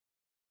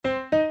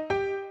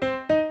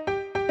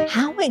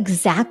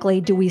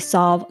exactly do we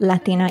solve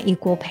Latina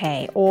equal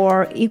pay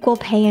or equal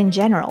pay in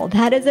general?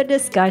 That is a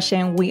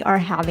discussion we are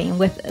having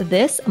with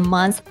this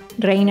month's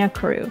Reina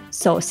crew.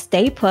 So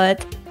stay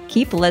put,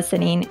 keep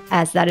listening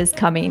as that is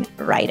coming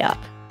right up.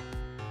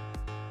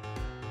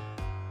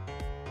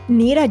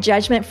 Need a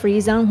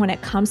judgment-free zone when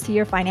it comes to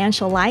your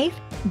financial life?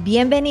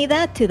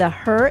 Bienvenida to the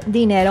Her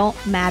Dinero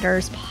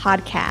Matters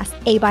podcast,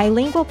 a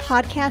bilingual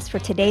podcast for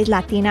today's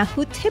Latina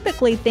who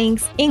typically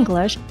thinks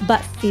English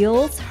but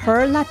feels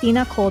her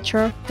Latina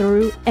culture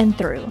through and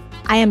through.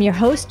 I am your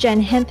host,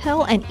 Jen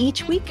Hemphill, and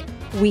each week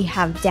we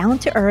have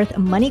down-to-earth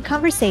money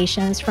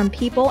conversations from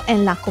people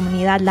in La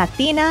Comunidad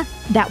Latina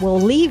that will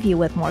leave you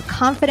with more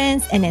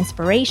confidence and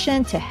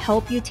inspiration to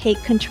help you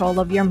take control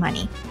of your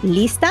money.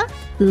 Lista?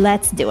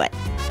 Let's do it.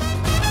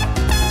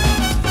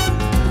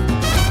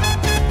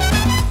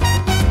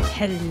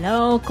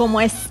 Hello, ¿cómo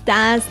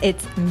estás?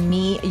 It's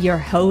me, your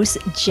host,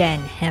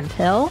 Jen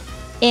Hemphill.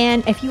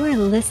 And if you are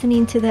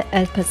listening to the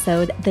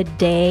episode the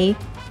day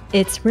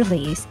it's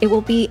released, it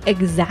will be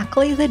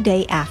exactly the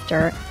day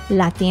after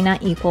Latina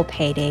Equal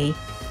Pay Day,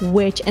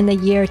 which in the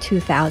year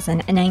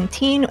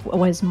 2019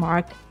 was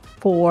marked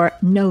for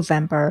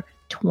November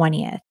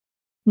 20th.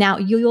 Now,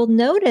 you'll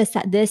notice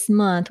that this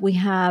month we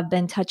have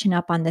been touching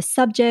up on the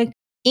subject,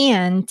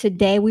 and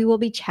today we will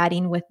be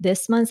chatting with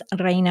this month's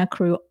Reina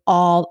crew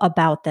all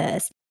about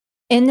this.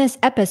 In this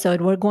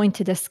episode, we're going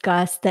to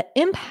discuss the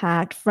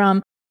impact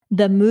from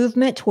the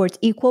movement towards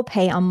equal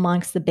pay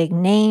amongst the big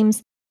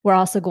names. We're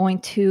also going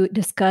to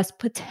discuss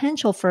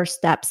potential first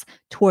steps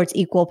towards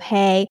equal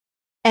pay,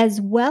 as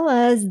well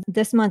as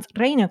this month's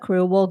Reina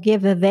crew will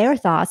give their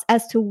thoughts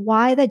as to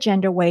why the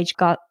gender wage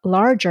got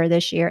larger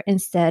this year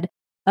instead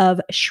of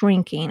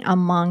shrinking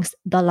amongst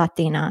the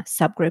Latina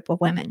subgroup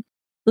of women.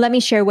 Let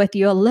me share with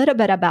you a little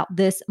bit about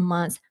this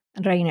month's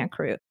Reina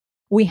crew.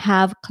 We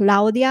have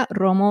Claudia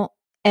Romo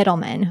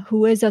Edelman,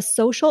 who is a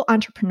social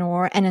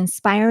entrepreneur, an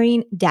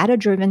inspiring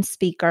data-driven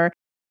speaker,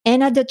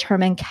 and a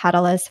determined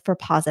catalyst for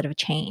positive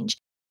change.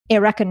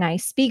 A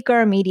recognized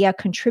speaker, media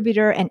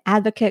contributor, and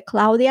advocate,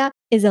 Claudia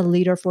is a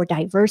leader for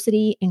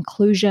diversity,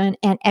 inclusion,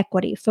 and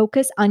equity,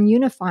 focused on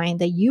unifying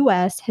the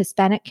U.S.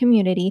 Hispanic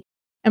community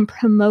and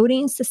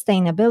promoting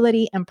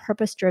sustainability and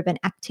purpose-driven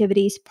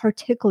activities,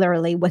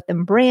 particularly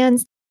within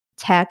brands,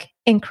 tech,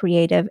 and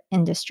creative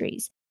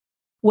industries.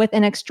 With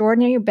an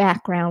extraordinary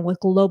background with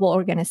global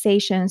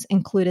organizations,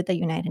 including the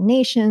United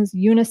Nations,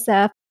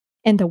 UNICEF,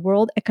 and the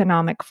World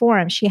Economic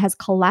Forum, she has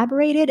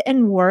collaborated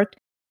and worked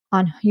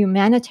on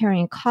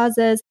humanitarian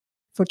causes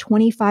for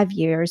 25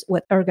 years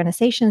with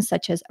organizations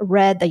such as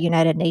RED, the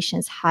United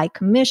Nations High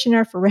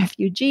Commissioner for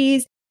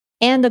Refugees,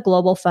 and the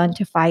Global Fund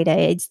to Fight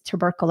AIDS,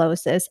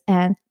 Tuberculosis,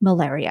 and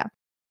Malaria.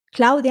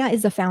 Claudia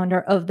is the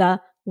founder of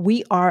the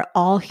We Are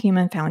All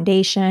Human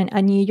Foundation,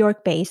 a New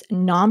York-based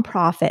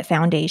nonprofit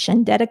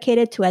foundation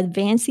dedicated to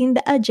advancing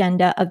the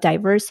agenda of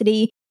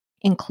diversity,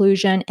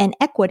 inclusion, and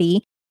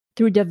equity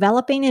through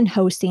developing and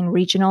hosting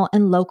regional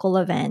and local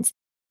events,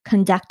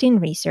 conducting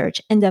research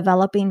and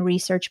developing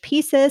research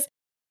pieces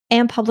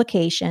and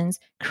publications,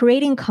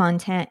 creating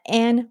content,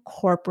 and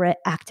corporate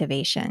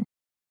activation.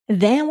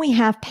 Then we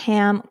have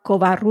Pam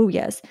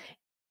Covarrubias.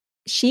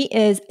 She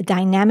is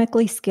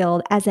dynamically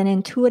skilled as an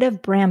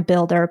intuitive brand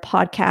builder,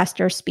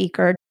 podcaster,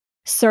 speaker,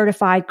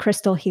 certified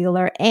crystal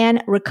healer,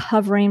 and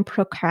recovering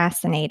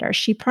procrastinator.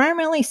 She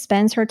primarily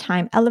spends her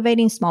time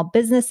elevating small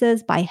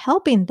businesses by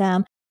helping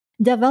them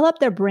develop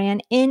their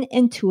brand in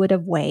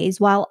intuitive ways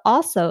while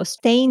also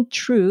staying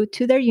true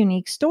to their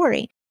unique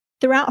story.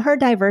 Throughout her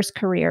diverse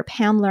career,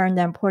 Pam learned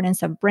the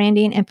importance of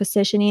branding and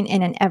positioning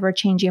in an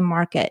ever-changing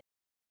market.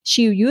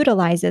 She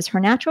utilizes her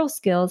natural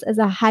skills as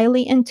a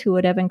highly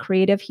intuitive and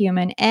creative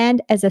human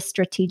and as a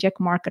strategic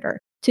marketer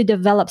to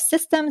develop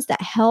systems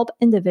that help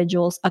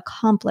individuals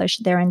accomplish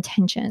their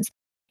intentions.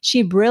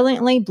 She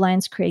brilliantly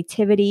blends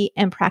creativity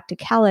and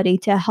practicality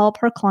to help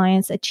her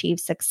clients achieve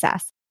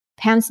success.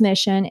 Pam's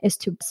mission is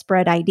to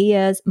spread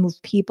ideas,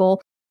 move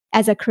people.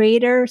 As a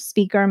creator,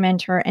 speaker,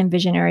 mentor, and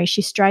visionary,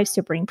 she strives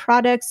to bring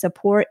products,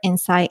 support,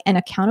 insight, and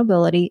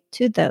accountability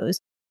to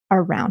those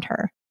around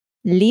her.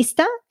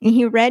 ¿Lista?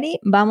 You ready?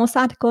 Vamos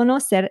a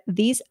conocer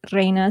these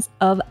reinas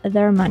of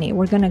their money.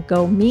 We're going to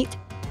go meet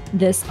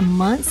this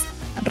month's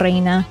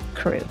Reina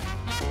crew.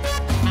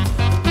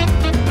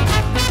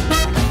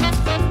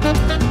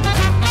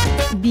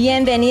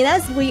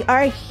 Bienvenidas. We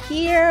are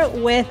here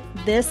with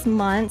this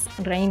month's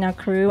Reina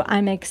crew.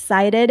 I'm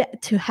excited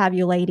to have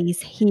you ladies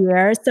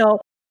here.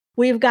 So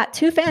we've got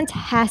two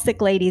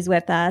fantastic ladies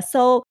with us.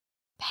 So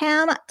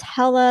Pam,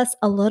 tell us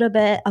a little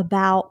bit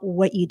about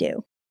what you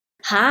do.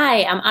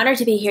 Hi, I'm honored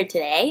to be here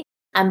today.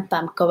 I'm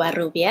Pam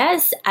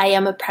Covarrubias. I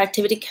am a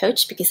productivity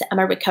coach because I'm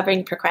a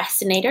recovering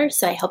procrastinator,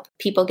 so I help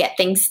people get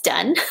things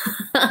done.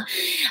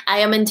 I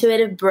am an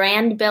intuitive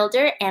brand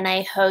builder, and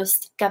I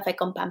host Café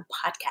con Pam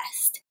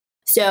podcast.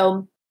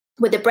 So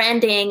with the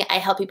branding, I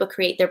help people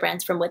create their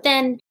brands from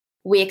within.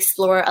 We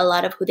explore a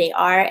lot of who they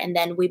are, and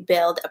then we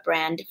build a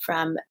brand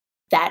from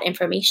that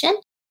information.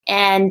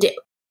 And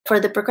for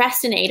the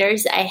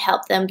procrastinators, I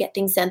help them get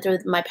things done through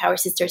my Power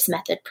Sisters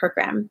Method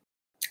program.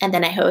 And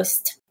then I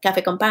host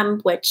Café con Pam,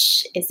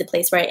 which is the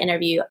place where I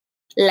interview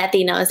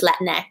Latinos,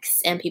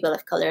 Latinx, and people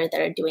of color that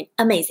are doing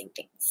amazing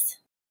things.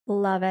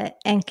 Love it.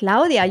 And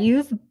Claudia,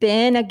 you've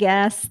been a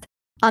guest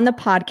on the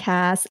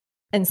podcast.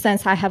 And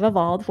since I have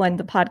evolved, when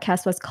the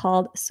podcast was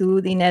called Su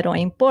Dinero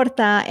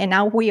Importa, and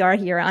now we are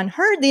here on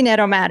Her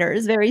Dinero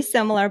Matters, very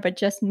similar, but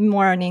just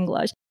more in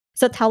English.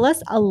 So tell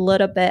us a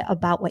little bit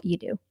about what you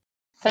do.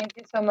 Thank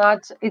you so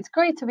much. It's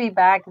great to be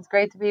back. It's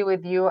great to be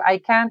with you. I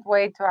can't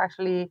wait to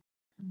actually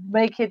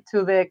make it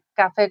to the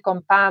Café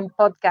con Pam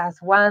podcast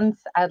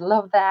once. I'd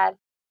love that.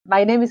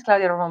 My name is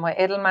Claudia Romo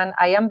Edelman.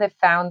 I am the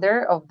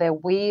founder of the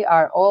We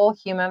Are All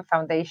Human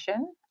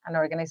Foundation, an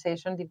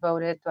organization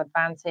devoted to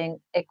advancing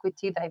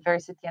equity,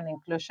 diversity, and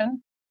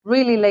inclusion,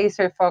 really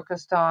laser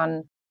focused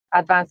on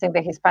advancing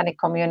the Hispanic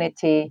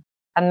community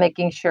and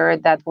making sure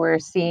that we're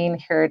seen,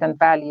 heard, and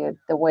valued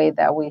the way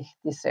that we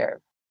deserve.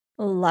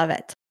 Love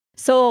it.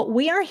 So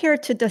we are here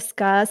to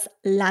discuss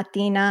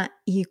Latina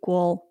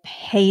Equal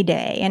Pay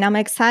Day, and I'm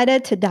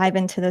excited to dive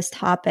into this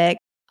topic.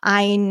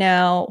 I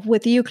know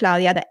with you,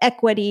 Claudia, the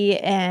equity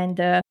and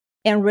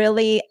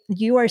really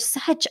you are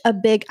such a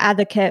big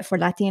advocate for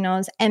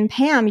Latinos, and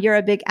Pam, you're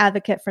a big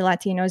advocate for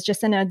Latinos,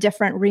 just in a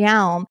different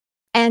realm.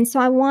 And so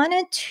I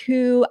wanted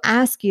to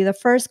ask you the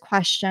first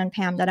question,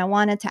 Pam, that I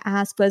wanted to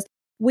ask was,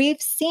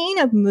 we've seen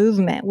a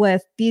movement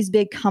with these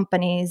big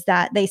companies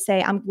that they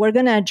say, we're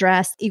going to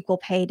address equal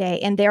pay day,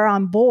 and they're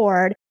on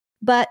board.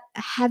 But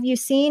have you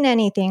seen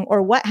anything,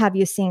 or what have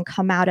you seen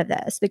come out of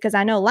this? Because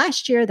I know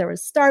last year there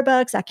was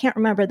Starbucks. I can't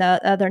remember the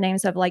other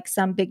names of like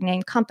some big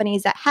name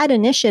companies that had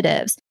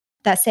initiatives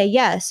that say,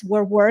 yes,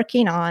 we're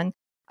working on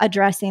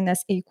addressing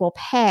this equal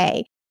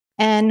pay.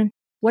 And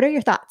what are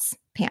your thoughts,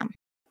 Pam?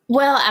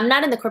 Well, I'm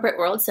not in the corporate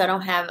world, so I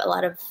don't have a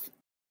lot of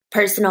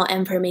personal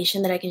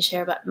information that I can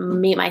share about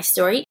my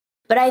story.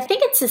 But I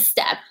think it's a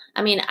step.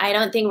 I mean, I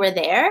don't think we're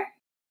there.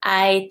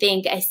 I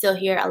think I still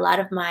hear a lot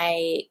of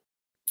my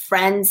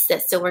friends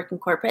that still work in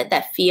corporate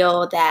that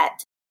feel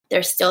that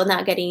they're still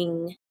not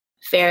getting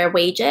fair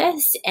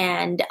wages.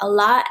 And a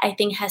lot, I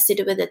think, has to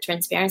do with the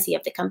transparency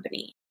of the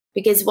company.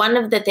 Because one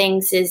of the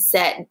things is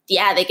that,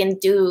 yeah, they can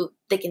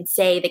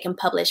say, they can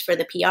publish for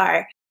the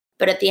PR.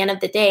 But at the end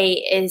of the day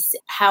is,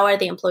 how are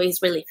the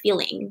employees really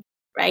feeling,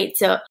 right?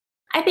 So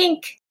I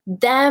think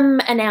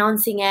them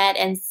announcing it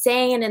and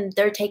saying it and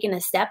they're taking a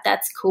step,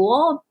 that's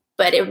cool.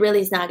 But it really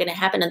is not going to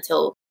happen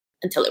until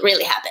it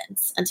really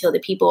happens, until the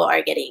people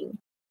are getting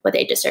what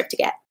they deserve to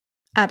get.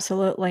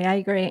 Absolutely. I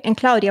agree. And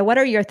Claudia, what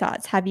are your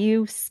thoughts?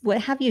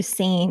 What have you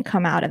seen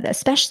come out of this,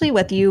 especially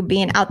with you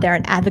being out there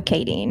and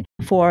advocating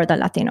for the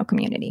Latino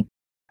community?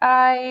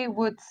 I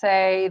would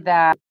say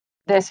that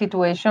the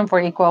situation for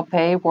equal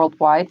pay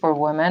worldwide for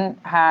women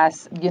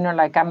has,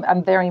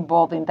 I'm very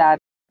involved in that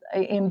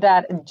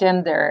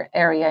gender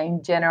area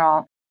in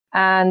general,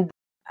 and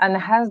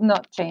has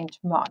not changed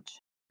much.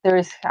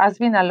 Has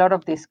been a lot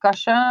of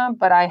discussion,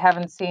 but I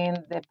haven't seen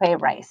the pay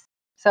rise.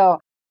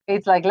 So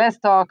it's like, let's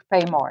talk,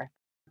 pay more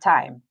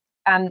time.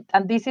 And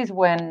this is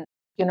when,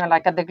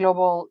 at the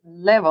global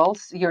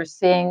levels, you're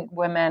seeing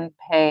women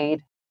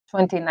paid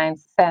 29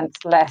 cents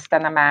less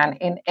than a man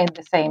in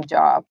the same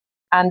job.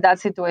 And that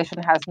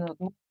situation has not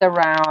moved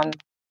around.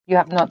 You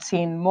have not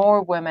seen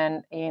more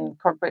women in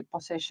corporate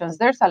positions.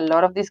 There's a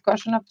lot of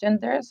discussion of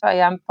gender. So I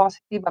am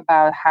positive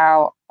about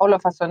how all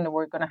of a sudden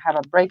we're going to have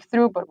a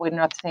breakthrough, but we're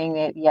not seeing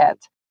it yet.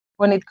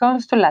 When it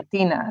comes to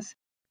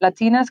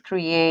Latinas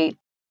create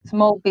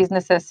small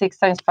businesses 6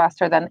 times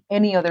faster than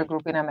any other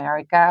group in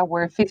America.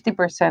 We're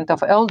 50%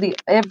 of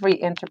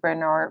every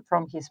entrepreneur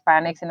from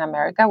Hispanics in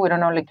America. We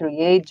don't only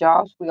create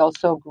jobs, we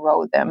also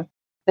grow them.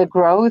 The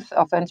growth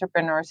of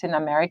entrepreneurs in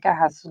America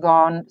has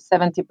gone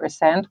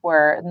 70%,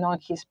 where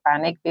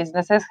non-Hispanic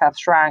businesses have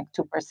shrunk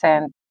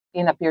 2%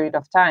 in a period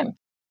of time.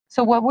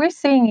 So what we're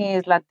seeing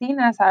is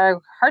Latinas are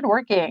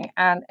hardworking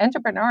and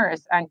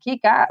entrepreneurs and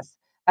kick ass.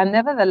 And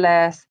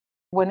nevertheless,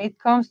 when it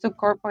comes to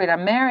corporate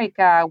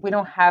America, we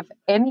don't have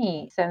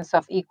any sense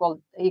of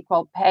equal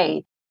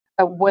pay.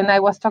 When I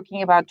was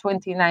talking about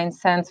 29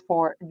 cents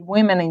for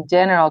women in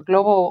general,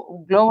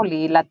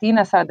 globally,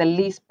 Latinas are the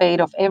least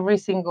paid of every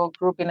single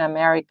group in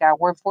America.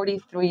 We're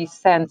 43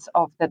 cents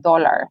of the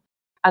dollar,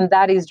 and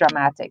that is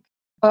dramatic.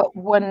 But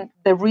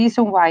the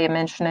reason why I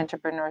mentioned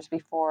entrepreneurs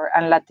before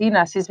and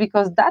Latinas is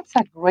because that's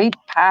a great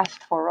path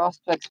for us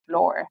to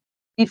explore.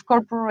 If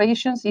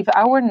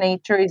our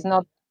nature is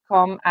not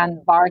come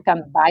and bark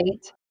and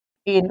bite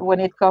when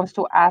it comes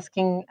to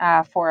asking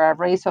for a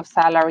raise of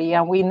salary,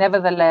 and we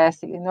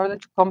nevertheless, in order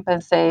to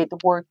compensate,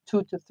 work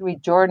 2 to 3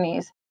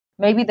 journeys,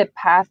 maybe the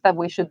path that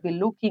we should be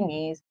looking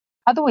is,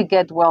 how do we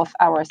get wealth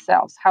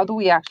ourselves? How do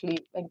we actually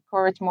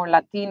encourage more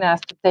Latinas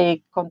to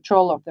take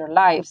control of their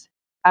lives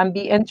and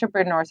be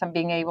entrepreneurs and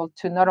being able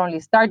to not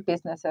only start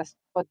businesses,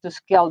 but to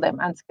scale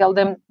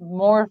them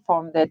more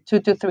from the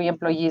 2 to 3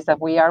 employees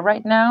that we are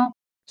right now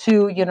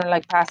to,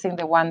 passing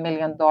the $1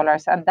 million.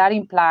 And that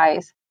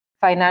implies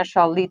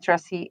financial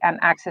literacy and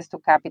access to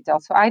capital.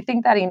 So I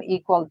think that in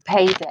Equal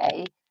Pay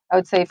Day, I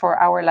would say for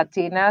our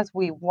Latinas,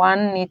 we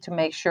one need to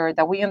make sure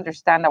that we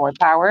understand our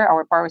power.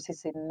 Our power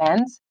is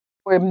immense.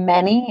 We're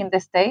many in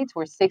the States.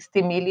 We're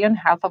 60 million.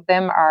 Half of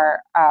them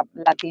are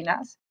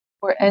Latinas.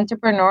 We're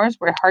entrepreneurs.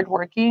 We're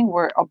hardworking.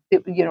 We're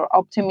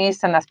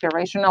optimists and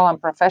aspirational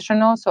and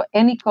professional. So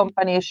any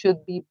company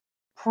should be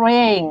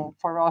praying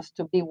for us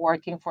to be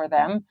working for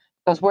them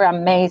because we're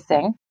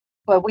amazing.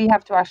 But we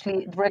have to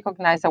actually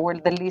recognize that we're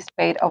the least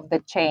paid of the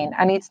chain.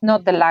 And it's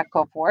not the lack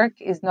of work,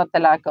 it's not the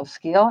lack of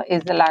skill,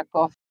 it's the lack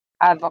of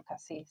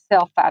advocacy,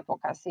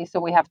 self-advocacy. So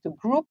we have to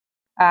group,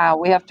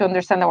 we have to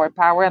understand our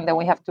power, and then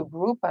we have to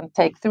group and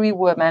take three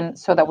women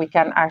so that we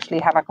can actually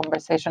have a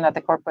conversation at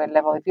the corporate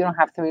level. If you don't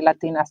have three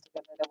Latinas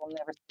together, they will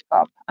never speak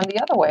up. And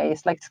the other way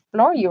is like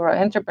explore your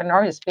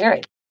entrepreneurial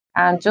spirit.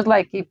 And just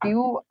like if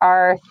you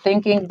are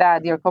thinking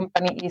that your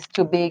company is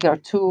too big or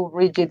too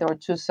rigid or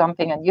too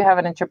something, and you have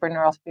an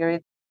entrepreneurial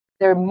spirit,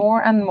 there are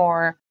more and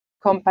more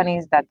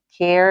companies that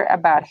care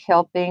about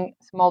helping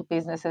small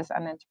businesses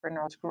and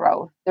entrepreneurs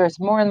grow. There's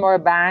more and more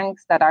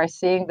banks that are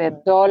seeing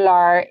the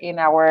dollar in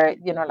our,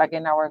 like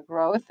in our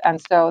growth.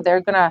 And so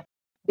they're going to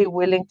be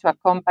willing to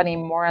accompany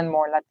more and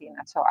more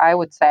Latinas. So I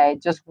would say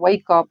just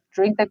wake up,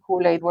 drink the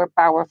Kool-Aid, we're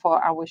powerful,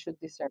 and we should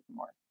deserve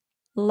more.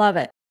 Love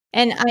it.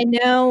 And I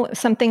know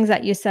some things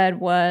that you said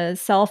was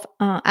self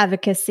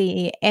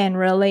advocacy and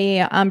really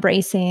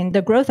embracing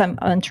the growth of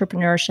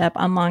entrepreneurship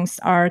amongst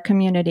our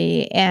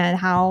community and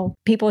how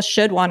people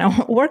should want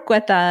to work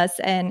with us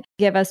and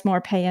give us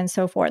more pay and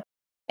so forth.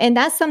 And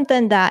that's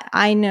something that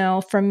I know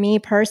for me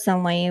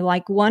personally,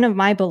 like one of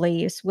my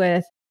beliefs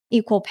with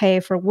equal pay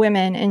for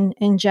women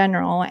in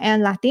general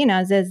and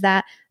Latinas is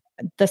that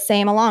the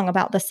same along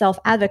about the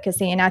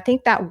self-advocacy. And I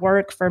think that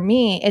work for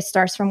me, it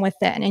starts from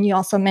within. And you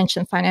also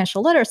mentioned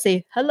financial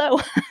literacy. Hello.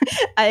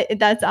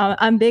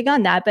 I'm big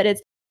on that, but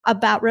it's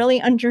about really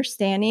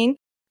understanding,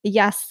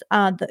 yes,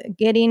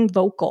 getting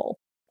vocal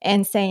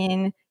and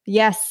saying,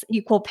 yes,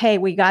 equal pay.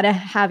 We got to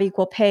have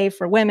equal pay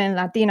for women,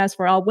 Latinas,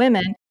 for all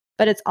women.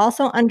 But it's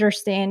also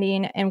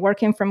understanding and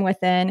working from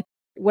within.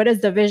 What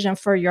is the vision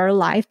for your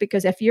life?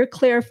 Because if you're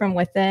clear from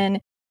within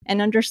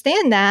and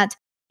understand that,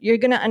 you're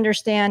going to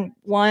understand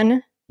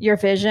one, your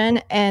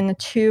vision, and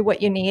two,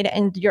 what you need,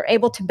 and you're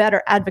able to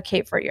better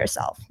advocate for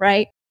yourself,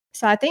 right?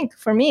 So I think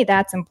for me,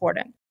 that's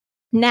important.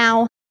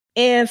 Now,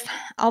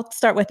 I'll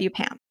start with you,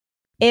 Pam.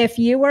 If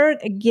you were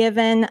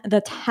given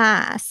the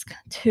task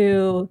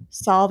to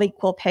solve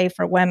equal pay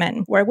for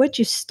women, where would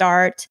you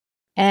start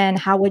and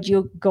how would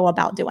you go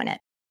about doing it?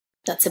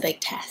 That's a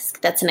big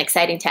task. That's an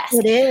exciting task.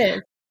 It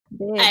is.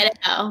 I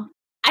don't know.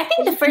 I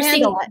think the first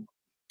thing,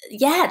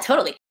 yeah,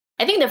 totally.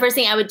 I think the first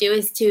thing I would do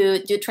is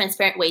to do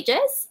transparent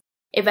wages.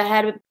 If I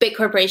had big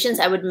corporations,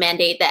 I would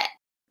mandate that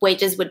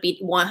wages would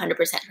be 100%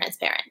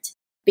 transparent.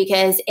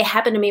 Because it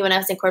happened to me when I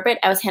was in corporate,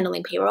 I was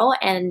handling payroll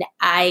and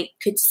I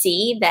could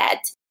see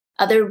that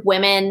other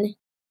women,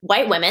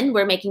 white women,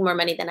 were making more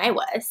money than I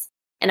was.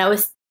 And I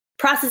was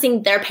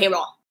processing their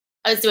payroll.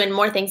 I was doing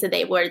more things that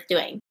they were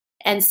doing.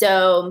 And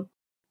so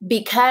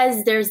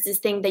because there's this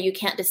thing that you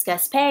can't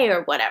discuss pay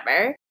or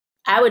whatever,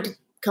 I would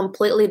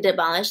completely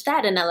demolish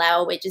that and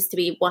allow wages to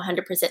be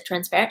 100%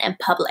 transparent and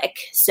public.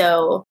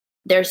 So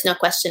there's no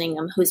questioning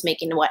them who's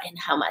making what and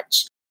how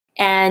much.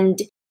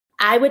 And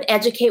I would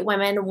educate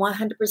women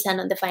 100%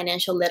 on the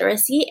financial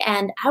literacy,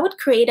 and I would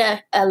create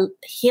a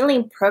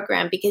healing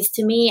program because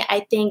to me,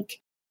 I think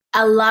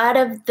a lot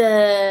of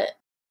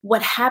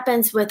what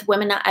happens with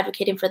women not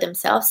advocating for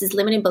themselves is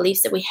limiting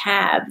beliefs that we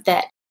have,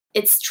 that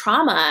it's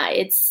trauma,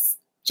 it's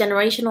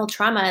generational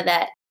trauma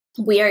that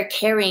we are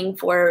carrying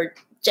for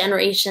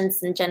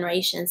generations and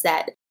generations,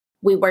 that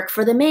we work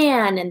for the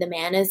man and the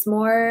man is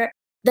more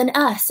than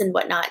us and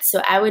whatnot.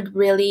 So I would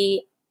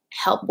really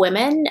help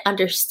women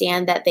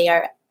understand that they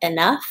are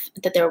enough,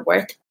 that they're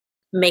worth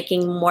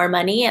making more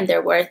money and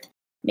they're worth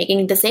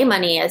making the same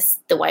money as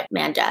the white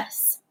man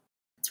does.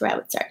 That's where I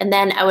would start. And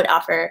then I would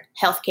offer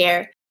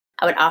healthcare.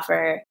 I would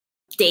offer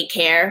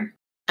daycare.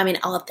 I mean,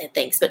 all of the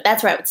things, but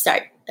that's where I would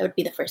start. That would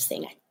be the first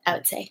thing I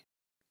would say.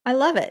 I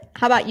love it.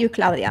 How about you,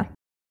 Claudia?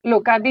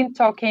 Look, I've been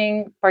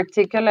talking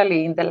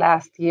particularly in the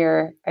last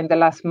year and the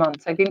last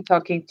months. I've been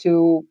talking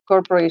to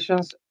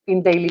corporations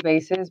in daily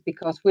basis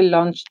because we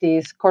launched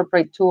this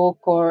corporate tool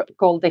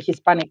called the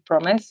Hispanic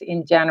Promise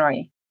in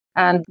January.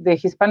 And the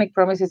Hispanic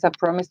Promise is a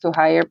promise to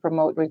hire,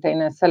 promote,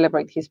 retain, and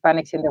celebrate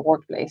Hispanics in the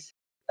workplace.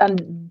 And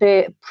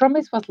the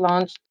promise was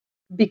launched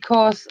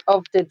because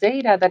of the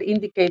data that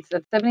indicates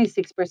that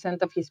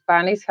 76% of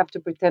Hispanics have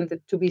to pretend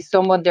to be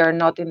someone they are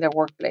not in their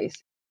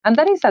workplace. And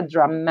that is a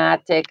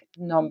dramatic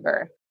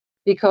number,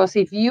 because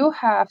if you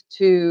have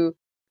to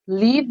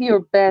live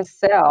your best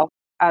self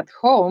at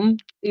home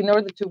in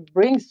order to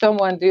bring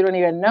someone you don't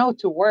even know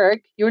to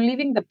work, you're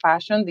leaving the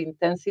passion, the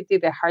intensity,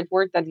 the hard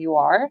work that you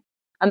are.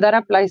 And that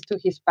applies to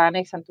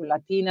Hispanics and to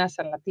Latinas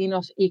and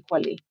Latinos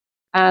equally.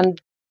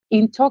 And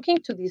in talking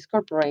to these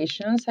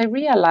corporations, I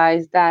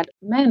realized that,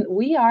 man,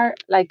 we are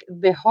like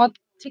the hot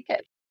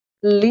ticket.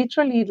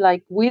 Literally,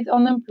 like with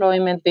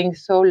unemployment being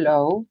so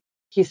low,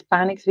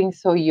 Hispanics being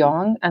so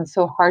young and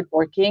so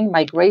hardworking,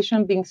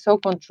 migration being so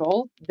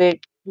controlled, the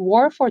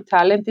war for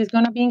talent is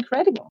going to be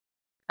incredible.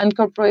 And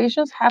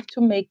corporations have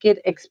to make it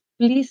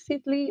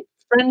explicitly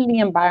friendly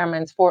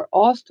environments for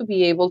us to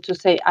be able to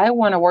say, I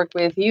want to work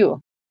with you.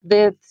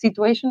 The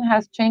situation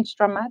has changed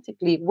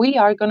dramatically. We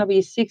are going to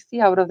be 60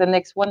 out of the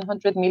next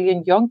 100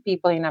 million young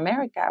people in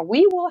America.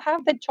 We will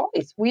have the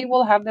choice. We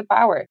will have the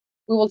power.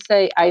 We will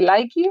say, I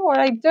like you or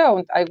I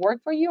don't. I work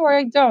for you or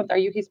I don't. Are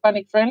you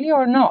Hispanic friendly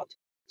or not?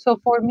 So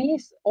for me,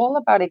 it's all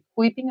about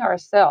equipping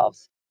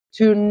ourselves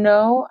to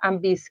know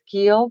and be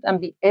skilled and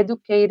be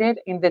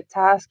educated in the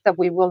tasks that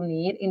we will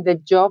need, in the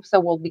jobs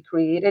that will be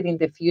created in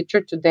the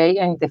future, today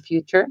and in the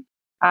future.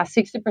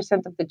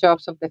 60% of the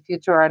jobs of the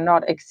future are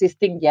not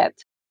existing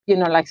yet.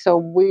 So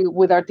we,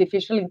 with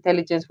artificial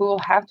intelligence, we will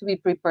have to be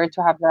prepared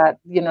to have that,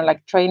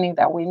 training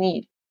that we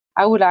need.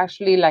 I would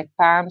actually, like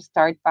Pam,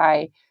 start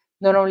by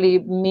not only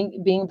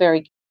being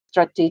very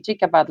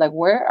strategic about like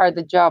where are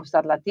the jobs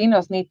that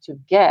Latinos need to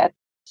get,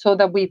 so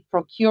that we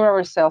procure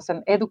ourselves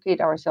and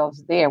educate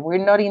ourselves there.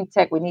 We're not in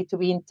tech. We need to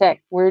be in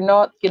tech. We're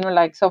not,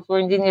 like software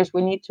engineers.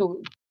 We need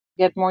to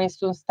get more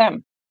into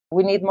STEM.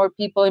 We need more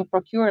people in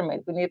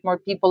procurement. We need more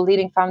people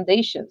leading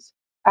foundations.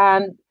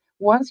 And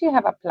once you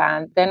have a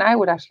plan, then I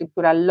would actually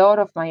put a lot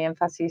of my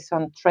emphasis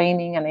on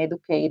training and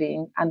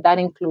educating. And that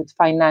includes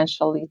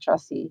financial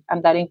literacy.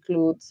 And that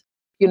includes,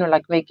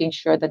 like making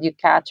sure that you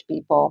catch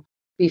people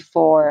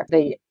before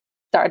they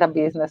start a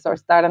business or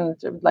start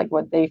like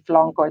what they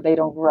flunk or they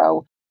don't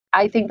grow.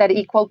 I think that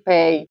equal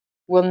pay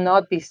will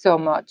not be so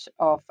much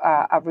of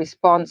a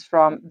response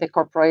from the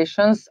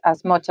corporations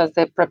as much as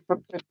the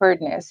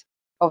preparedness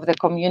of the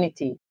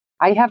community.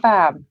 I have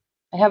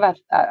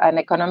an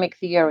economic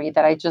theory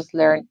that I just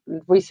learned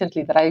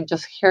recently, that I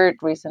just heard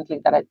recently,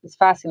 that is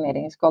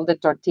fascinating. It's called the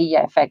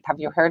tortilla effect. Have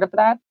you heard of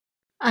that?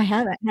 I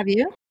haven't. Have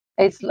you?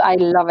 I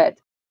love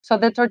it. So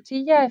the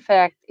tortilla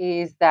effect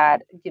is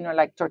that,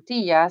 like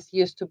tortillas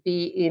used to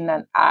be in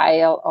an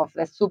aisle of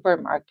the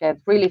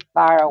supermarket really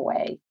far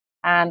away.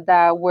 And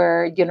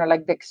where,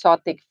 like the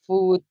exotic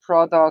food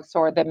products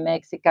or the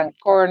Mexican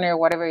corner,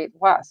 whatever it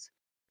was.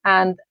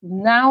 And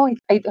now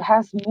it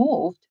has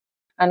moved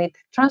and it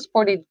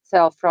transported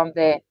itself from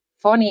the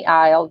funny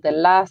aisle, the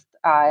last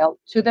aisle,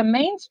 to the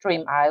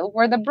mainstream aisle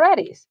where the bread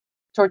is.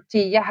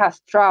 Tortilla has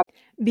traveled.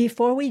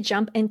 Before we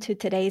jump into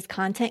today's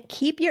content,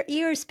 keep your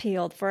ears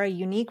peeled for a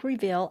unique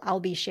reveal I'll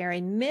be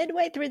sharing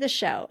midway through the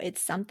show. It's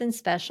something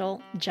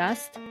special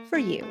just for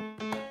you.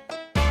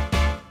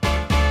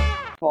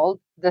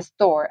 The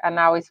store, and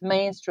now it's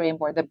mainstream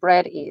where the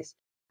bread is.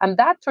 And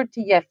that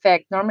tortilla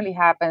effect normally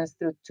happens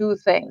through two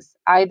things.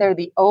 Either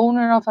the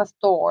owner of a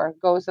store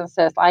goes and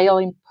says, I'll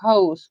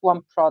impose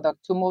one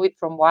product to move it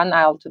from one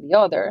aisle to the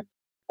other,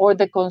 or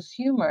the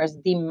consumers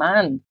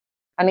demand.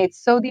 And it's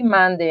so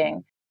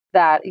demanding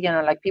that,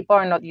 like people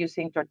are not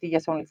using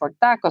tortillas only for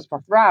tacos,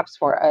 for wraps,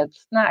 for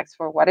snacks,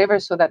 for whatever,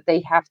 so that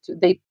they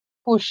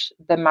push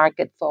the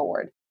market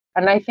forward.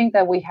 And I think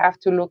that we have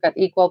to look at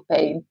equal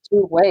pay in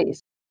two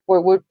ways, where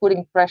we're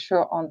putting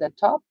pressure on the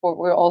top, or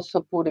we're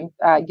also putting,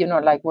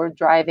 like we're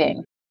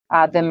driving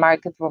the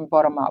market from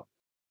bottom up.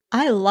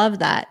 I love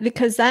that,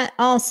 because that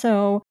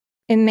also,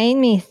 it made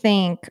me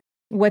think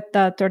with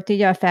the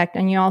tortilla effect.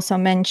 And you also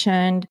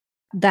mentioned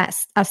that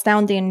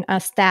astounding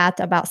stat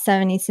about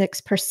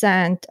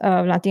 76%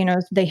 of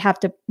Latinos,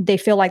 they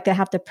feel like they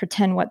have to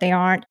pretend what they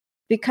aren't,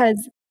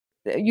 because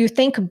you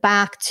think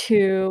back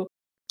to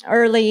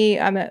early,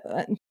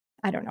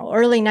 I don't know,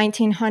 early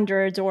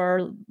 1900s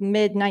or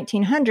mid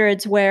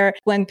 1900s, where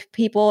when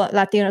people,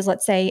 Latinos,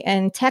 let's say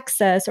in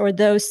Texas or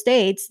those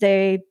states,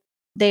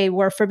 they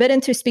were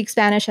forbidden to speak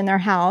Spanish in their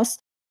house.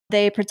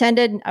 They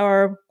pretended,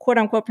 or quote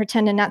unquote,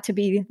 pretended not to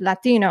be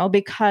Latino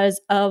because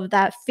of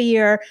that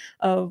fear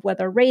of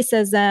whether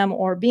racism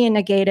or being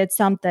negated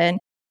something.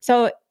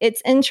 So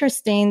it's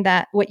interesting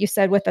that what you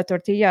said with the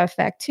tortilla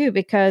effect too,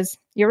 because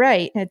you're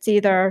right. It's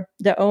either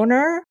the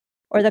owner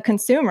or the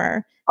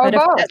consumer. Or But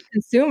if both. as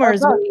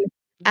consumers, we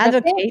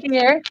advocate.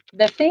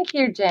 The thing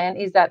here, Jen,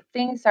 is that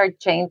things are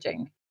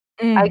changing.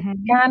 I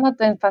Mhm. cannot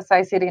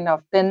emphasize it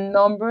enough. The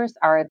numbers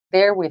are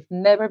there. We've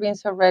never been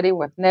so ready.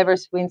 We've never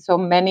been so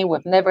many.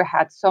 We've never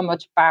had so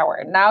much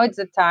power. Now it's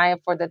the time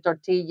for the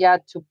tortilla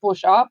to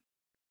push up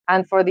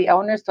and for the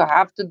owners to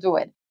have to do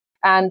it.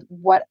 And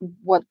what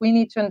we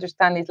need to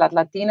understand is that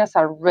Latinas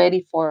are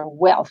ready for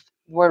wealth.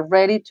 We're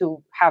ready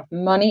to have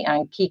money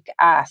and kick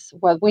ass.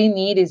 What we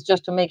need is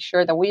just to make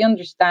sure that we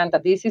understand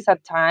that this is a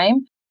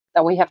time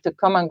that we have to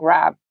come and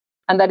grab.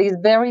 And that is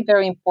very,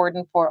 very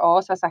important for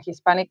us as a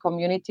Hispanic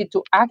community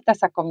to act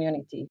as a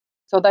community.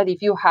 So that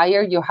if you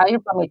hire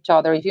from each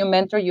other. If you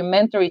mentor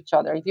each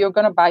other. If you're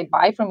going to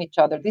buy from each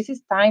other. This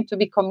is time to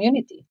be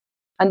community.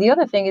 And the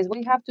other thing is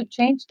we have to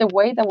change the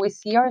way that we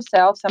see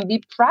ourselves and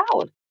be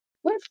proud.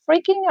 We're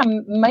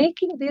freaking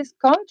making this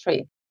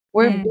country.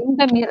 We're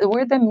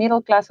the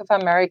middle class of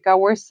America.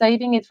 We're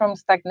saving it from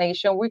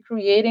stagnation. We're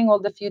creating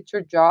all the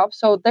future jobs.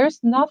 So there's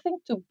nothing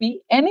to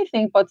be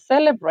anything but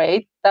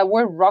celebrate that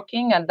we're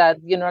rocking and that,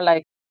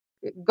 like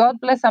God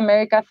bless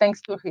America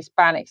thanks to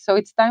Hispanics. So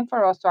it's time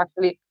for us to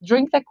actually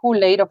drink the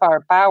Kool-Aid of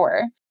our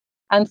power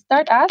and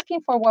start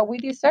asking for what we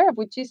deserve,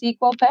 which is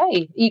equal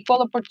pay,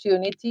 equal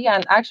opportunity,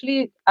 and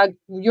actually,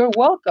 you're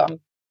welcome,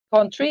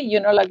 country.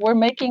 Like we're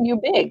making you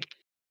big.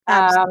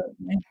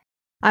 Absolutely.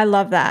 I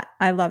love that.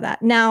 I love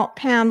that. Now,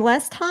 Pam,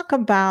 let's talk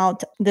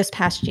about this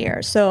past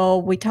year. So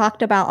we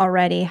talked about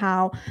already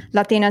how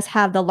Latinas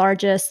have the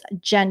largest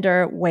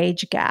gender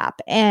wage gap.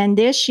 And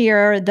this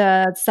year,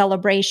 the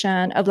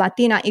celebration of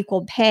Latina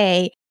equal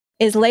pay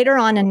is later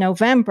on in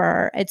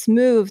November. It's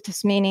moved,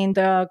 meaning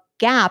the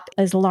gap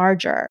is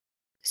larger.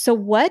 So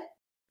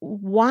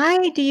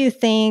why do you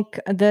think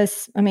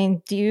this,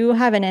 do you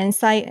have an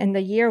insight in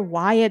the year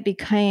why it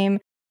became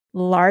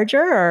larger,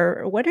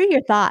 or what are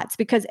your thoughts?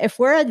 Because if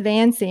we're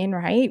advancing,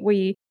 right,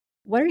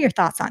 what are your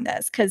thoughts on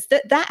this? Because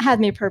that had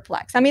me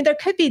perplexed. There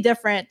could be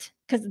different,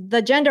 because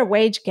the gender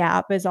wage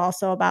gap is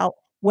also about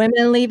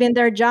women leaving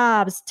their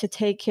jobs to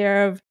take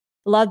care of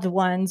loved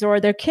ones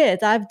or their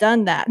kids. I've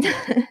done that.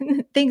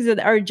 Things that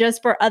are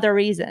just for other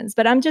reasons.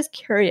 But I'm just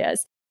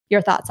curious,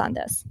 your thoughts on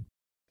this.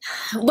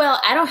 Well,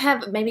 I don't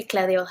have, maybe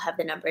Claudia will have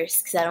the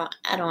numbers because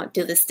I don't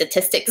do the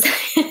statistics.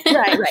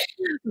 Right.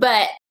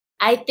 But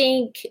I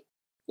think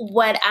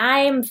what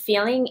I'm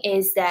feeling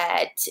is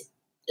that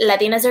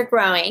Latinas are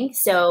growing.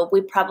 So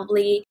we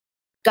probably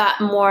got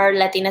more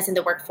Latinas in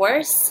the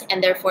workforce,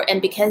 and therefore,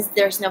 and because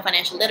there's no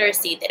financial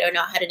literacy, they don't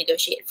know how to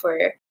negotiate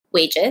for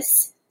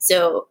wages.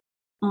 So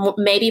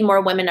maybe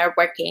more women are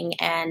working,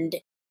 and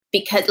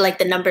because like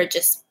the number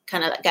just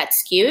kind of got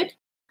skewed.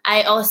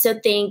 I also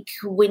think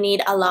we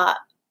need a lot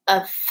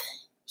of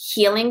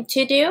healing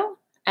to do.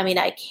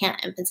 I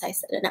can't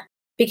emphasize that enough.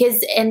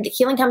 And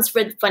healing comes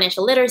with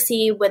financial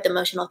literacy, with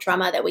emotional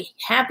trauma that we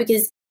have,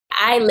 because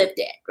I lived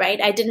it, right?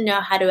 I didn't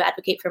know how to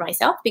advocate for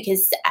myself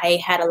because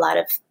I had a lot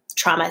of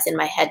traumas in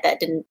my head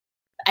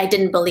I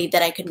didn't believe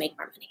that I could make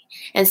more money.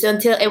 And so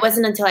it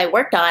wasn't until I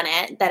worked on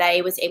it that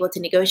I was able to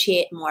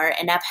negotiate more,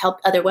 and I've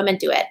helped other women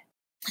do it.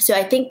 So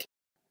I think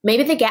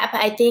maybe the gap,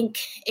 I think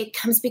it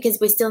comes because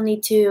we still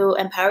need to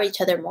empower each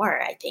other more.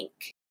 I think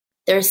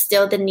there's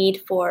still the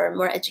need for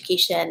more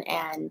education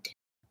and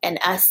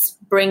us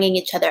bringing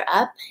each other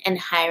up and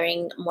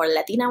hiring more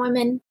Latina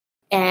women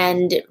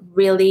and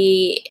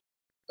really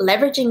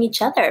leveraging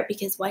each other,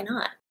 because why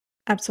not?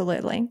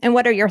 Absolutely. And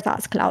what are your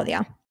thoughts,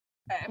 Claudia?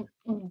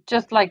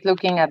 Just like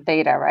looking at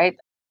data, right?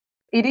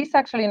 It is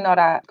actually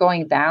not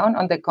going down.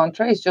 On the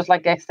contrary, it's just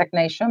like a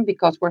stagnation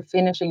because we're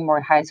finishing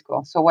more high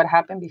school. So what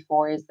happened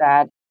before is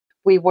that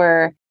we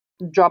were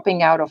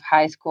dropping out of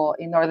high school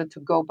in order to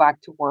go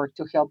back to work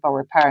to help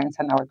our parents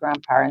and our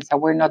grandparents.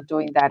 And we're not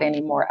doing that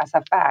anymore. As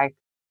a fact,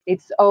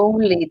 it's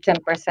only 10%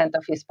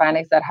 of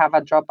Hispanics that have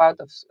a dropout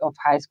of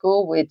high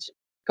school, which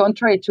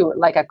contrary to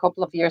like a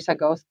couple of years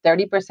ago,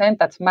 30%,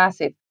 that's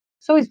massive.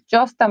 So it's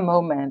just a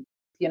moment.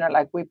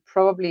 Like we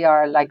probably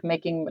are like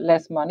making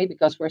less money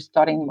because we're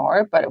studying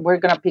more, but we're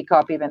going to pick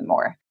up even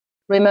more.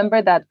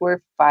 Remember that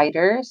we're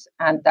fighters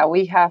and that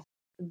we have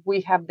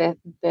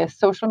the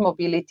social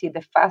mobility,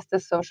 the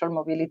fastest social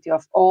mobility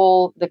of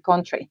all the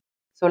country.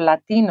 So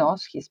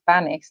Latinos,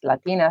 Hispanics,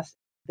 Latinas,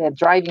 the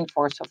driving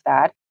force of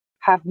that,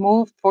 have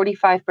moved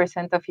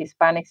 45% of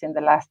Hispanics in the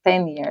last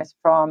 10 years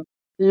from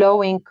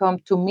low income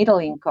to middle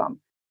income.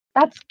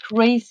 That's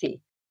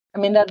crazy.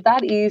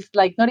 That is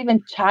like not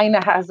even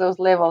China has those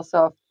levels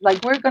of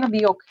like, we're going to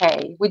be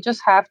okay. We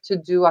just have to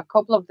do a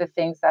couple of the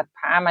things that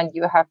Pam and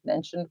you have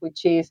mentioned,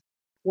 which is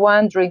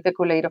one, drink the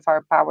Kool-Aid of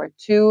our power.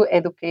 Two,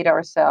 educate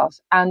ourselves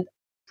and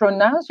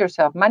pronounce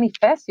yourself.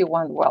 Manifest you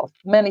want wealth.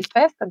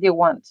 Manifest that you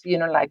want,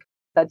 like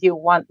that you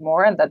want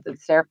more and that you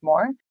deserve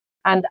more.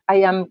 And I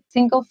am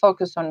single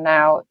focused on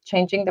now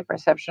changing the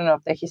perception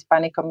of the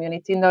Hispanic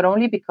community, not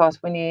only because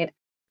we need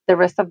the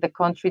rest of the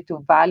country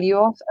to value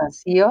us and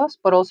see us,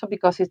 but also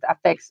because it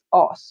affects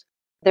us.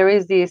 There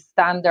is this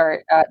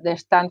the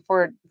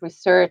Stanford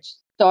research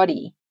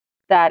study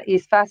that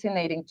is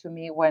fascinating to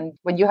me when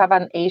you have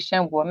an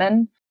Asian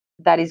woman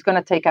that is going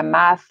to take a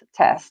math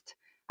test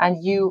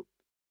and you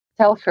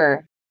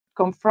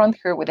confront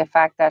her with the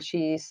fact that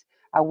she's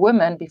a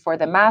woman before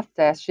the math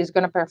test, she's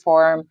going to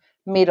perform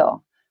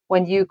middle.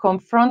 When you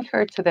confront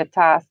her to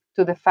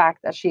the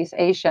fact that she's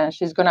Asian,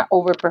 she's going to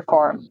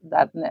overperform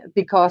that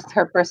because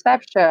her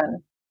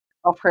perception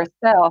of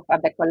herself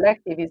and the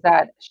collective is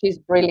that she's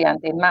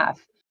brilliant in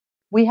math.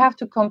 We have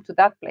to come to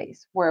that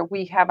place where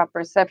we have a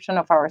perception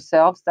of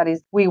ourselves that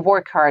is, we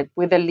work hard,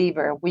 we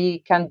deliver, we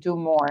can do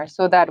more,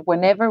 so that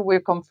whenever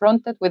we're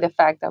confronted with the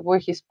fact that we're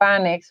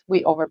Hispanics,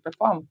 we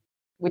overperform,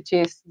 which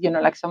is,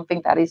 like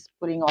something that is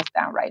putting us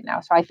down right now.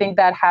 So I think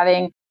that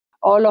having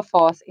all of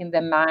us in the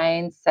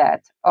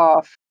mindset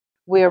of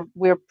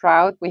we're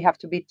proud, we have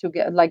to be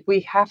together, like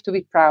we have to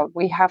be proud,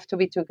 we have to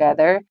be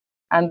together,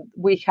 and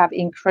we have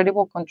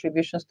incredible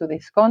contributions to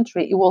this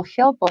country, it will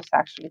help us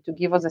actually to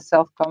give us the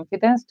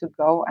self-confidence to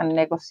go and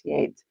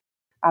negotiate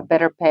a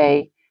better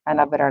pay and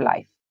a better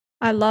life.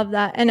 I love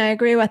that. And I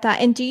agree with that.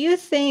 And do you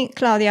think,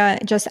 Claudia,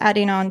 just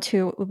adding on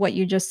to what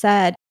you just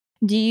said,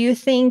 do you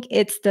think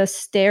it's the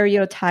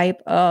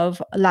stereotype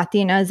of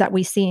Latinas that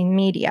we see in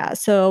media?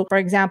 So, for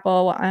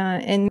example,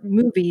 in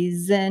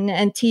movies and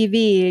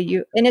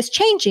TV, and it's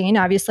changing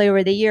obviously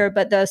over the year,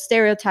 but the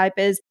stereotype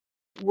is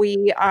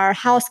we are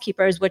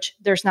housekeepers, which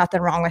there's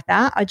nothing wrong with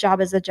that. A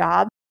job is a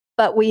job.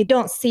 But we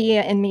don't see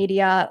in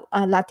media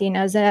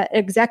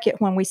Latinas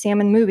when we see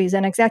them in movies,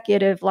 an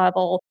executive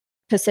level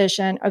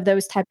position of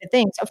those type of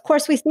things. Of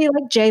course, we see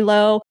like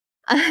J-Lo,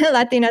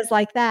 Latinas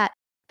like that.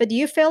 But do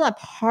you feel a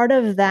part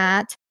of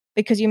that,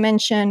 because you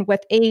mentioned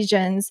with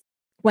Asians,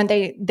 when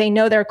they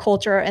know their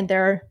culture and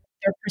they're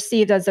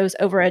perceived as those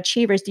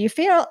overachievers, do you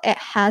feel it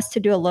has to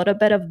do a little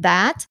bit of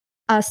that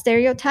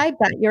stereotype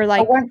that you're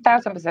like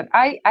 1000%.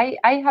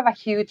 I have a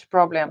huge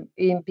problem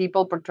in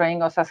people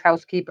portraying us as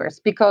housekeepers,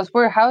 because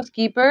we're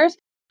housekeepers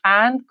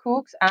and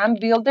cooks and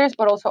builders,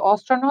 but also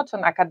astronauts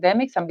and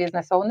academics and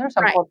business owners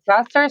and right,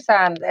 podcasters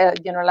and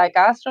like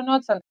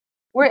astronauts, and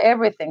we're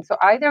everything. So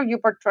either you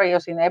portray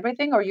us in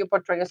everything or you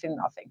portray us in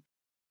nothing.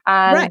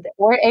 right, And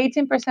we're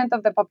 18%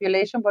 of the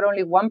population, but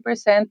only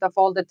 1% of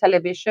all the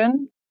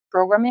television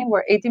programming.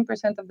 We're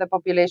 18% of the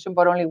population,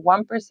 but only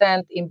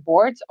 1% in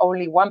boards,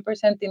 only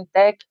 1% in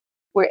tech.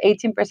 We're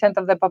 18%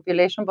 of the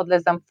population, but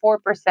less than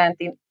 4%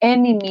 in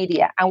any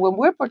media. And when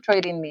we're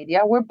portrayed in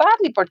media, we're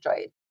badly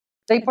portrayed.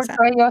 They exactly,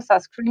 portray us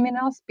as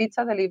criminals,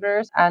 pizza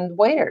deliverers, and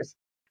waiters.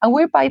 And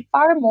we're by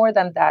far more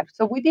than that.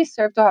 So we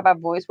deserve to have a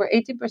voice. We're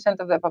 18%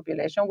 of the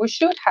population. We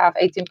should have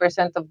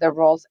 18% of the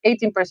roles,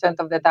 18%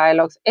 of the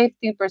dialogues,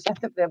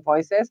 18% of the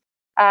voices.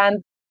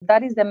 And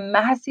that is the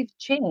massive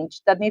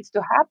change that needs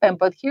to happen.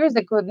 But here's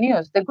the good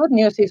news. The good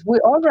news is we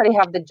already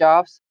have the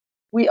jobs.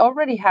 We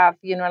already have,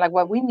 like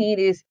what we need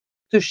is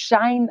to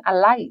shine a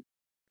light,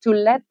 to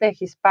let the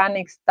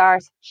Hispanic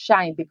stars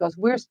shine, because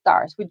we're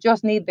stars. We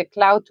just need the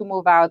cloud to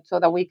move out so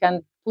that we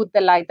can put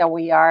the light that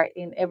we are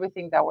in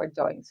everything that we're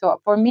doing.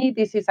 So for me,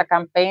 this is a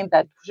campaign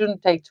that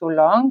shouldn't take too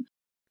long,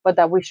 but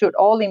that we should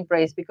all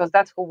embrace, because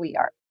that's who we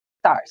are,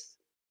 stars.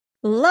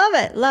 love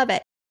it, love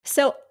it.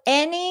 So,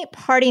 any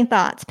parting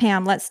thoughts,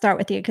 Pam? Let's start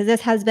with you, because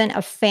this has been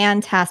a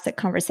fantastic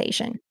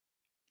conversation.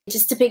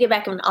 Just to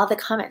piggyback on all the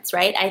comments,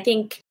 right? I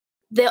think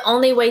the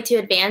only way to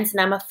advance, and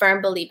I'm a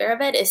firm believer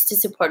of it, is to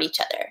support each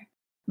other.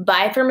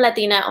 Buy from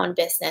Latina-owned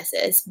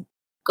businesses.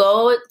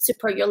 Go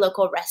support your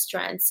local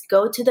restaurants.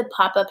 Go to the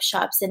pop-up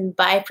shops and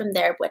buy from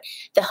there. When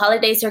the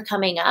holidays are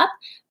coming up,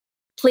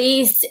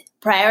 please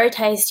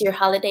prioritize your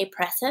holiday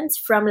presents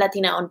from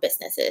Latina-owned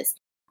businesses.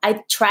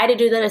 I try to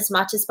do that as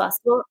much as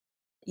possible.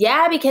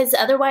 Yeah, because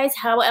otherwise,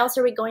 how else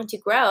are we going to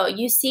grow?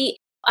 You see,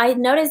 I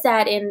noticed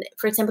that in,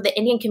 for example, the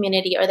Indian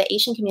community or the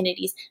Asian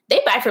communities,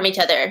 they buy from each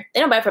other.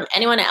 They don't buy from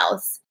anyone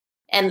else.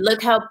 And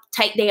look how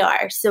tight they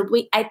are. So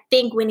I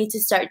think we need to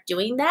start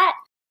doing that,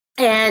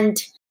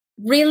 and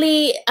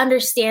really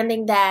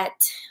understanding that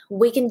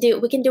we can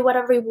do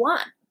whatever we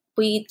want.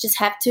 We just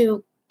have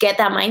to get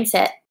that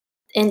mindset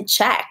in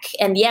check.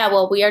 And yeah,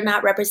 well, we are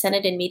not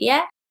represented in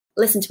media.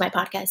 Listen to my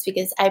podcast,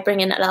 because I bring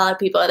in a lot of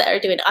people that are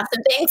doing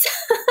awesome things.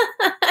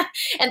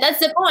 And that's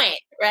the point,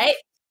 right?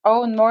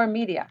 Own more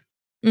media.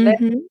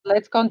 Mm-hmm.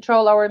 Let's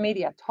control our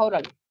media.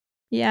 Totally.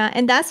 Yeah,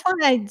 and that's why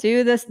I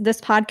do this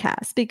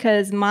podcast,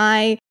 because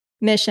my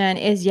mission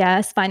is,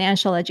 yes,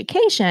 financial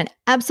education,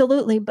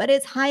 absolutely, but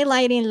it's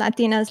highlighting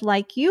Latinas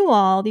like you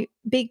all,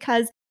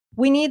 because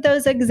we need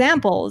those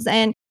examples.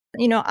 And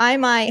I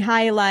might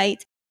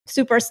highlight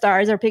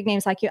superstars or big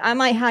names like you. I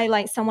might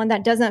highlight someone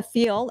that doesn't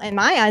feel, in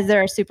my eyes,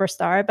 they're a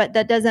superstar, but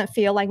that doesn't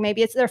feel like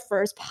maybe it's their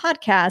first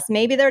podcast.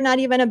 Maybe they're not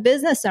even a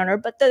business owner,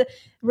 but the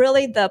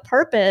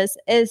purpose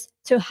is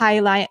to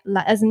highlight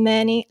as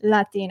many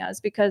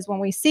Latinas, because when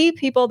we see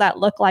people that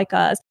look like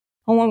us,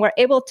 and when we're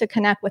able to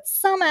connect with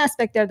some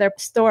aspect of their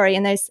story,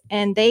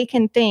 and they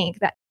can think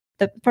that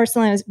the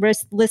person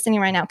who's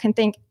listening right now can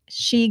think,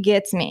 she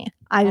gets me.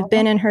 I've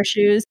been in her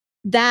shoes.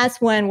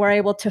 That's when we're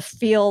able to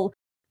feel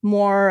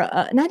more,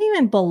 not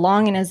even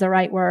belonging is the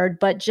right word,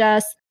 but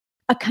just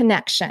a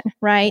connection,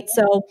 right?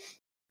 So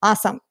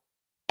awesome.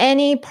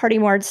 Any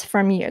parting words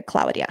from you,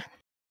 Claudia?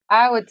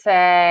 I would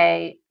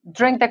say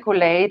drink the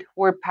Kool-Aid.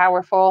 We're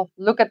powerful.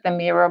 Look at the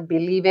mirror,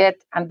 believe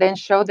it, and then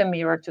show the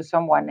mirror to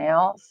someone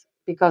else,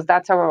 because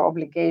that's our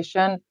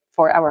obligation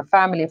for our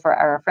family, for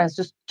our friends.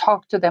 Just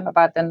talk to them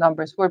about the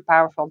numbers. We're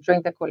powerful.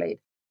 Drink the Kool-Aid.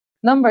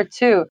 Number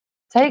 2,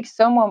 take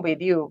someone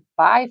with you.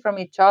 Buy from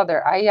each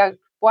other. I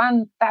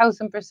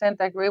 1000%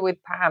 agree with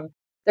Pam.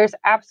 There's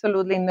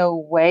absolutely no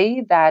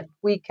way that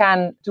we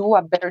can do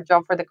a better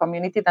job for the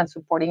community than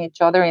supporting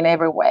each other in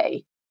every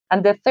way.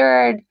 And the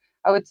third,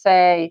 I would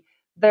say,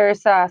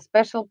 there's a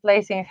special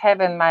place in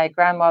heaven, my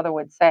grandmother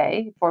would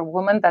say, for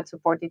women that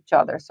support each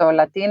other. So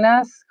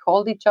Latinas,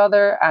 hold each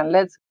other, and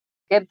let's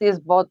get this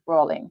boat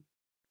rolling.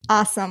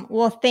 Awesome.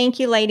 Well, thank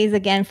you, ladies,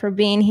 again for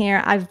being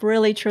here. I've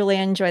really, truly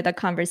enjoyed the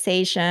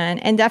conversation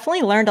and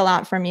definitely learned a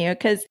lot from you,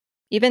 because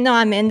even though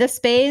I'm in the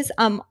space,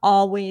 I'm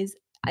always,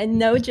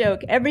 no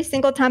joke, every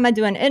single time I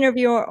do an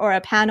interview or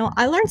a panel,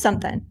 I learn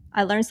something.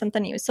 I learn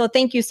something new. So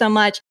thank you so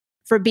much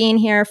for being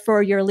here,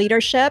 for your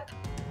leadership,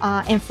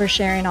 and for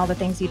sharing all the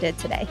things you did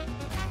today.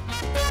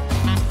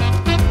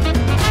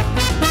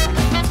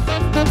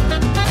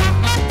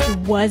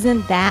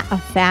 Wasn't that a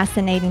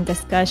fascinating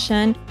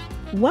discussion?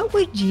 What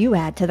would you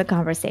add to the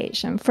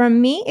conversation? For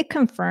me, it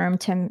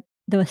confirmed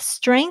the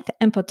strength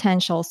and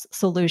potential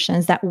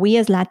solutions that we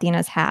as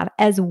Latinas have,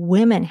 as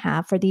women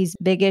have for these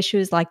big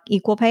issues like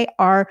equal pay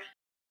are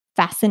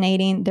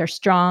fascinating. They're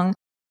strong.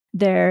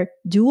 They're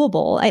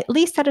doable, at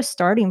least at a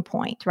starting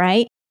point,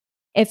 right?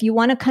 If you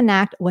want to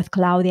connect with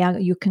Claudia,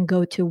 you can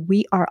go to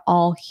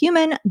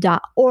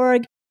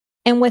weareallhuman.org.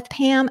 And with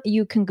Pam,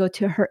 you can go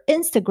to her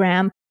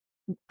Instagram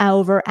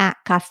over at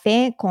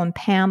Café con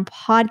Pam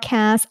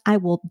podcast. I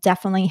will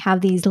definitely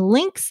have these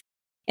links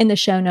in the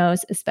show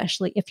notes,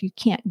 especially if you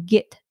can't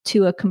get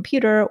to a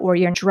computer or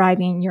you're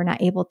driving, you're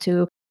not able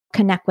to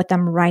connect with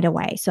them right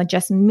away. So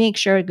just make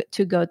sure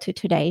to go to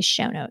today's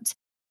show notes.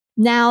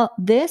 Now,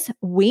 this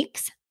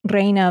week's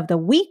Reina of the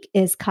Week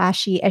is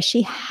Kashi, as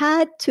she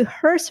had, to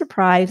her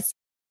surprise,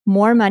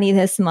 more money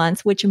this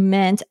month, which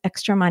meant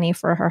extra money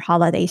for her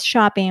holiday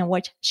shopping,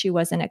 which she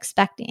wasn't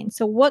expecting.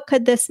 So what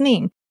could this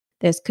mean?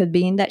 This could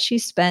mean that she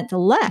spent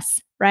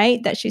less,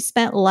 right? That she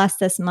spent less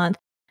this month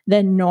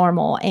than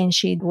normal, and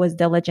she was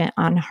diligent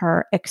on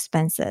her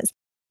expenses.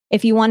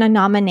 If you want to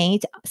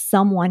nominate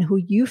someone who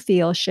you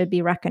feel should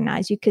be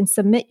recognized, you can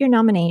submit your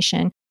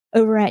nomination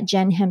over at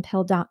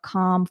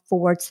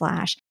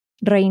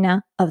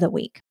jenhemphill.com/Reina of the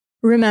Week.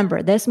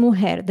 Remember, this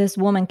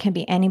woman can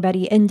be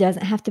anybody and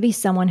doesn't have to be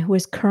someone who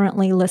is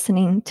currently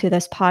listening to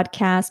this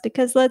podcast,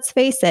 because let's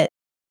face it,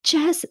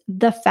 just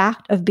the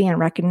fact of being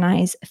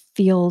recognized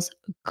feels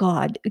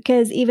good,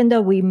 because even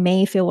though we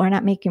may feel we're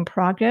not making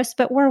progress,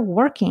 but we're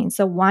working.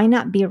 So why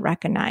not be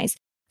recognized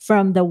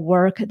from the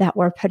work that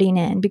we're putting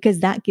in? Because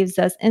that gives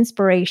us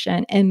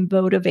inspiration and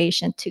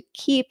motivation to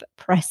keep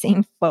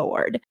pressing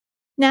forward.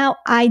 Now,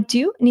 I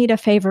do need a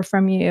favor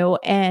from you.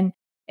 And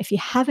if you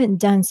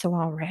haven't done so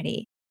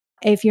already,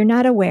 if you're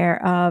not aware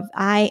of,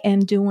 I am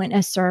doing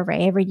a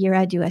survey. Every year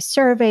I do a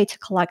survey to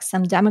collect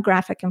some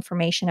demographic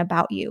information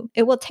about you.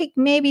 It will take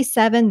maybe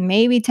 7,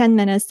 maybe 10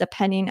 minutes,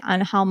 depending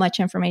on how much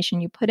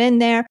information you put in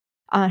there,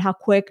 on how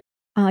quick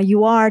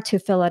you are to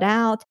fill it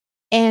out.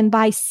 And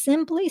by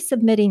simply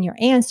submitting your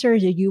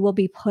answers, you will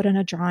be put in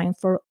a drawing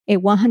for a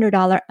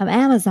 $100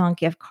 Amazon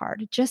gift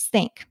card. Just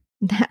think,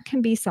 that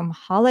can be some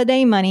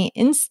holiday money,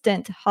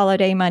 instant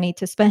holiday money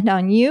to spend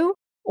on you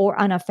or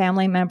on a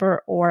family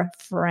member or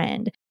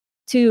friend.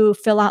 To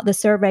fill out the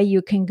survey,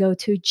 you can go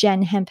to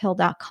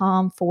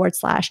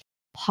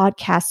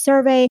jenhemphill.com/podcast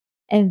survey,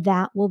 and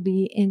that will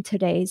be in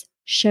today's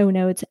show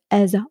notes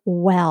as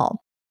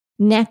well.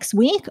 Next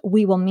week,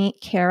 we will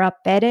meet Cara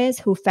Perez,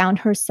 who found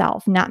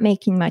herself not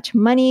making much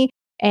money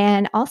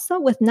and also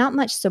with not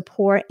much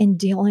support in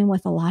dealing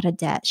with a lot of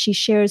debt. She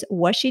shares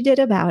what she did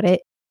about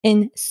it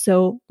and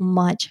so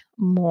much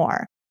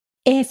more.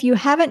 If you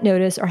haven't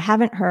noticed or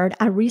haven't heard,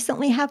 I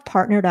recently have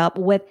partnered up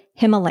with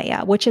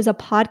Himalaya, which is a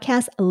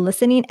podcast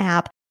listening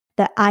app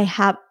that I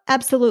have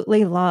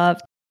absolutely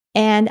loved.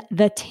 And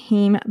the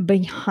team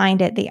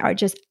behind it, they are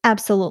just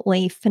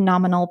absolutely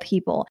phenomenal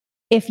people.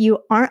 If you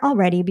aren't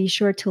already, be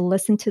sure to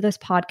listen to this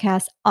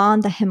podcast on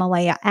the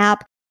Himalaya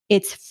app.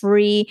 It's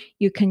free.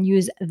 You can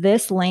use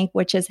this link,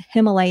 which is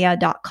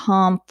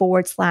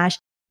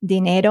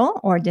himalaya.com/dinero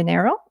or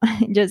dinero,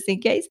 just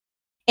in case.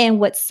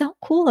 And what's so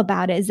cool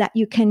about it is that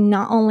you can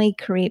not only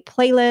create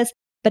playlists,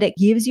 but it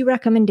gives you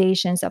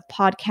recommendations of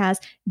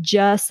podcasts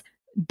just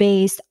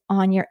based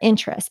on your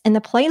interests. And the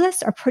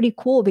playlists are pretty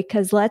cool,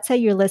 because let's say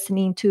you're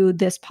listening to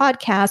this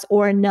podcast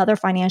or another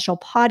financial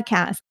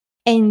podcast,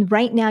 and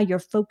right now you're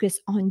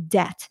focused on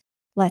debt,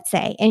 let's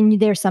say, and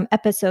there's some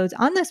episodes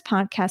on this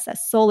podcast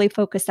that's solely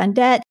focused on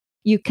debt.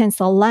 You can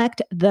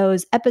select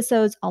those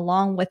episodes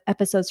along with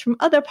episodes from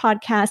other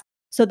podcasts,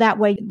 so that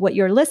way what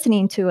you're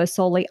listening to is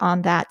solely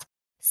on that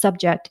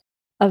subject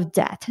of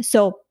debt.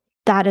 So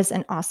that is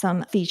an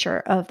awesome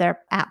feature of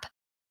their app.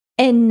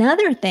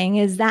 Another thing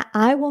is that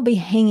I will be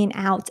hanging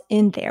out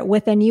in there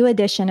with a new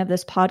edition of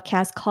this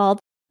podcast called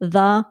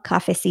The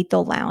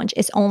Cafecito Lounge.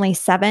 It's only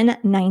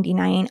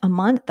 $7.99 a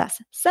month. That's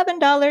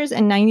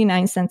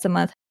 $7.99 a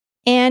month.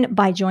 And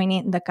by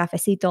joining the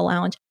Cafecito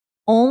Lounge,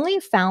 only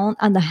found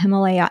on the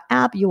Himalaya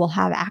app, you will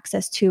have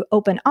access to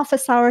open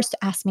office hours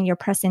to ask me your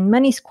pressing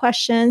money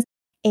questions,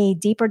 a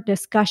deeper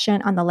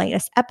discussion on the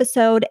latest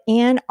episode,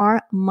 and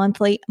our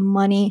monthly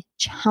money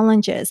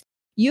challenges.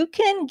 You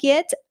can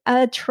get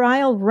a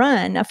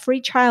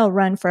free trial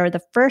run for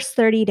the first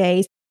 30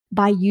 days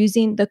by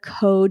using the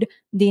code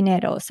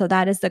dinero. So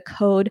that is the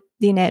code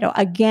dinero.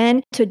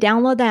 Again, to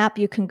download the app,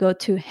 you can go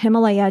to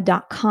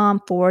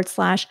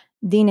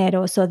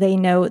himalaya.com/dinero so they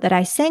know that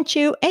I sent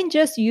you, and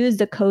just use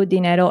the code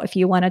dinero if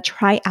you want to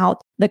try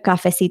out the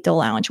Cafecito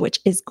Lounge, which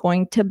is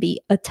going to be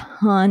a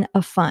ton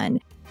of fun.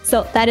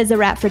 So that is a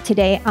wrap for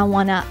today. I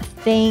want to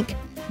thank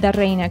the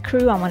Reina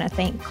crew. I want to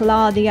thank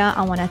Claudia.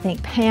 I want to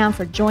thank Pam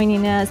for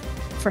joining us,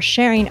 for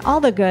sharing all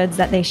the goods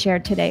that they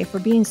shared today, for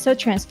being so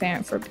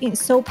transparent, for being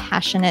so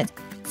passionate,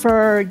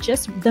 for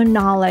just the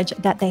knowledge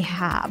that they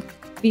have.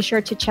 Be sure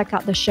to check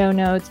out the show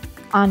notes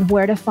on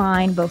where to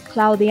find both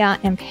Claudia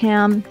and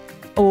Pam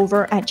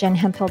over at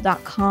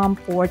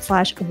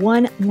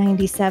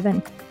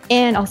jenhemphill.com/197.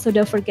 And also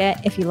don't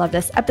forget, if you love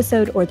this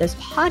episode or this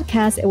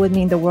podcast, it would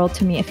mean the world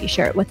to me if you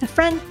share it with a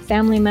friend,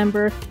 family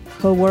member,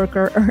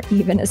 coworker, or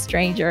even a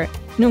stranger.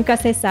 Nunca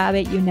se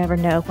sabe, you never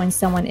know when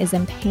someone is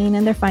in pain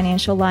in their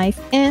financial life,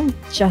 and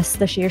just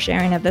the sheer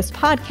sharing of this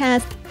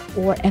podcast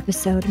or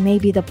episode may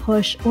be the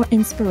push or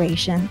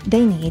inspiration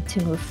they need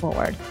to move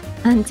forward.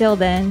 Until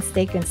then,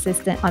 stay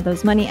consistent on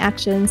those money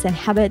actions and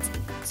habits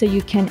so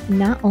you can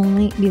not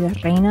only be the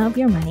reina of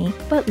your money,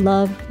 but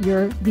love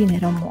your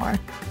dinero more.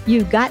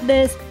 You've got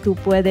this. Tú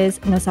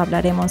puedes. Nos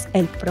hablaremos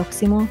el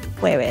próximo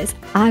jueves.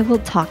 I will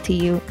talk to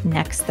you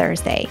next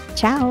Thursday.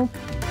 Ciao.